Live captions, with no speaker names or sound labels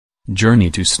Journey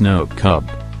to Snow Cub,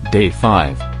 Day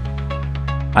 5.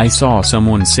 I saw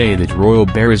someone say that royal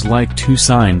bears like 2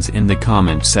 signs in the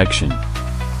comment section.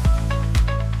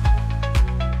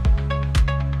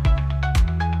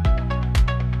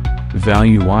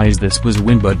 Value-wise this was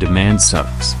win, but demand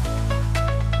sucks.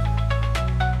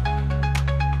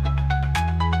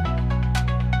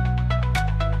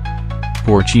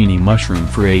 Porcini mushroom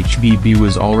for HBB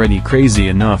was already crazy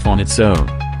enough on its own.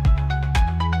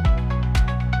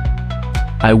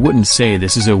 I wouldn't say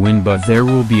this is a win, but there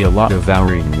will be a lot of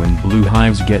vouring when blue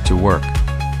hives get to work.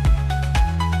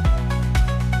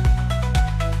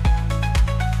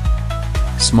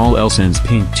 Small Elson's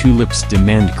pink tulips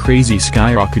demand crazy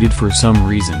skyrocketed for some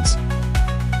reasons.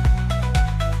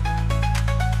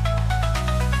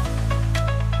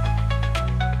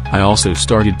 I also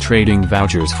started trading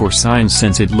vouchers for signs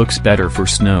since it looks better for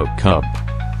Snow Cub.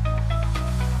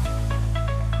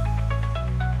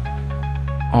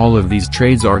 All of these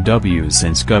trades are W's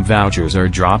since CUB vouchers are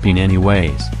dropping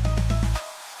anyways.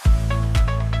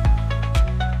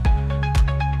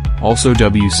 Also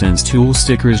W since tool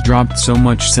stickers dropped so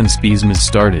much since beesmas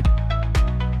started.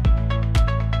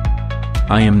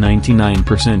 I am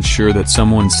 99% sure that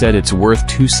someone said it's worth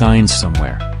 2 signs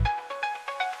somewhere.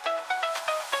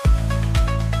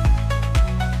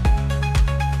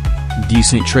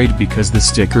 Decent trade because the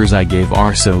stickers I gave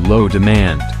are so low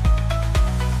demand.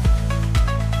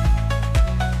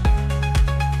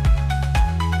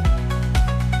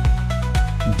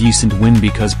 Decent win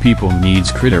because people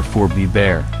needs critter for bee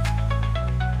bear.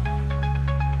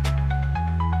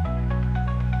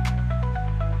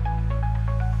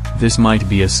 This might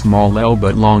be a small L,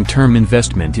 but long-term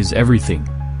investment is everything.